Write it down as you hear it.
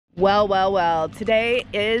Well, today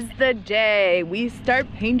is the day we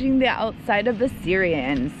start painting the outside of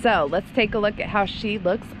Viserion. So let's take a look at how she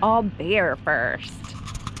looks all bare first.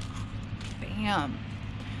 Bam.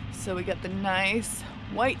 So we got the nice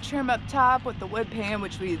white trim up top with the wood paint,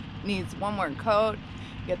 which needs one more coat.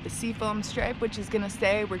 We got the seafoam stripe, which is gonna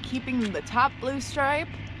stay. We're keeping the top blue stripe.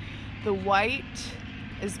 The white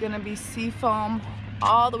is gonna be seafoam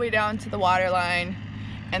all the way down to the waterline,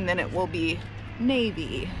 and then it will be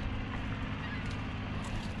navy.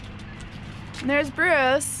 And there's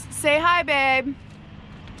Bruce. Say hi, babe.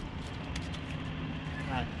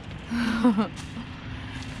 Hi.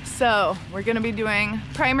 So we're gonna be doing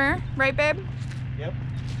primer, right, babe? Yep.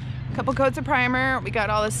 A couple coats of primer. We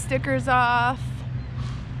got all the stickers off.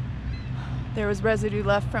 There was residue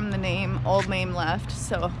left from the old name left,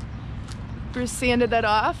 so Bruce sanded that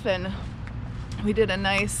off, and we did a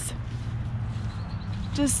nice,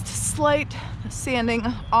 just slight sanding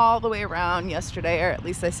all the way around yesterday, or at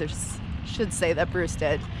least I should say that Bruce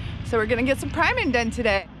did. So we're gonna get some priming done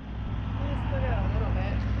today. Just look at it a little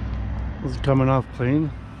bit. Is it coming off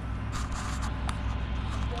clean? Just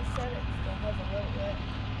said it still has a little bit.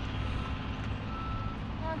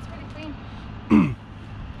 No, it's pretty clean.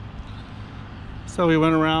 So we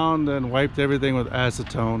went around and wiped everything with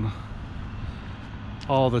acetone.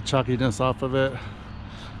 All the chalkiness off of it.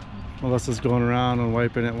 Melissa's going around and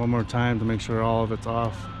wiping it one more time to make sure all of it's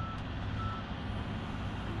off.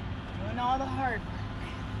 Doing all the hard work.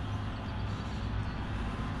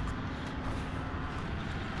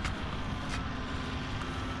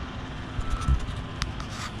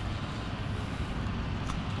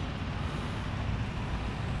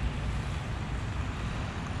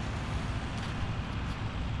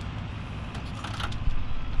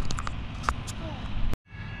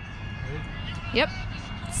 Yep.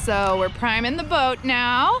 So we're priming the boat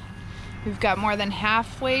now. We've got more than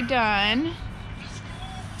halfway done.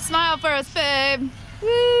 Smile for us, babe.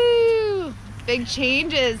 Woo! Big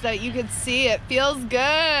changes that you could see. It feels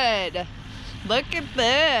good. Look at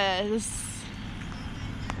this.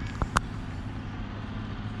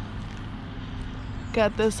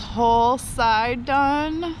 Got this whole side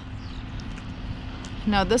done.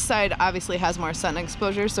 Now this side obviously has more sun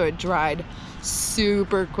exposure, so it dried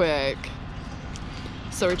super quick.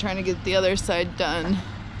 So we're trying to get the other side done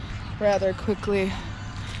rather quickly,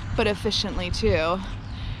 but efficiently too.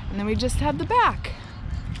 And then we just have the back.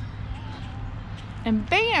 And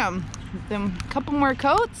bam! Then a couple more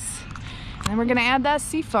coats, and then we're gonna add that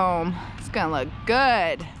seafoam. It's gonna look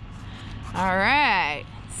good. All right,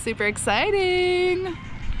 super exciting.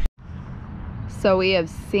 So we have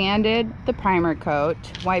sanded the primer coat,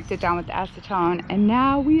 wiped it down with acetone, and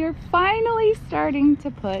now we are finally starting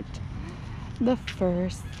to put the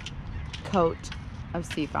first coat of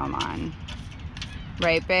seafoam on.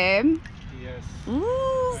 Right, babe? Yes.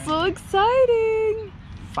 Ooh, so exciting!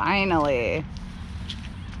 Finally.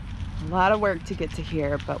 A lot of work to get to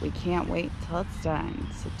here, but we can't wait till it's done.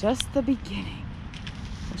 So just the beginning.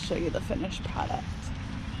 I'll show you the finished product.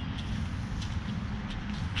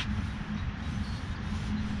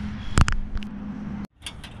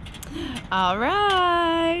 All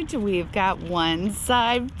right, we've got one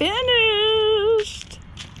side finished.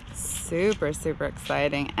 Super, super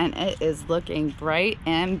exciting, and it is looking bright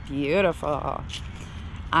and beautiful.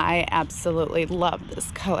 I absolutely love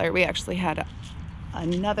this color. We actually had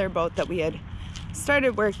another boat that we had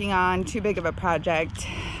started working on, too big of a project,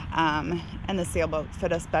 and the sailboat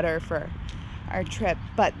fit us better for our trip,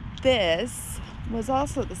 but this was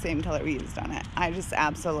also the same color we used on it. I just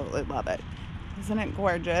absolutely love it. Isn't it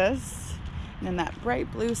gorgeous? And then that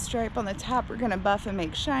bright blue stripe on the top, we're gonna buff and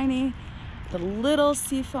make shiny. The little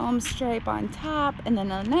seafoam stripe on top, and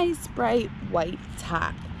then a nice bright white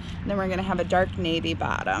top. And then we're gonna have a dark navy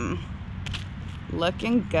bottom.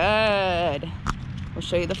 Looking good. We'll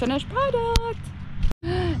show you the finished product.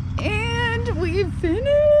 And we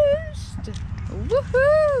finished.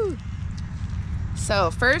 Woohoo!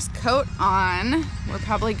 So first coat on, we're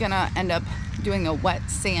probably gonna end up doing a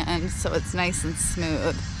wet sand so it's nice and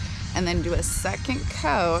smooth, and then do a second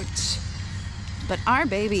coat. But our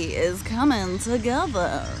baby is coming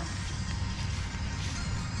together.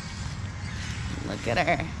 Look at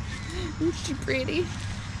her. Isn't she pretty?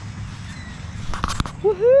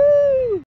 Woohoo!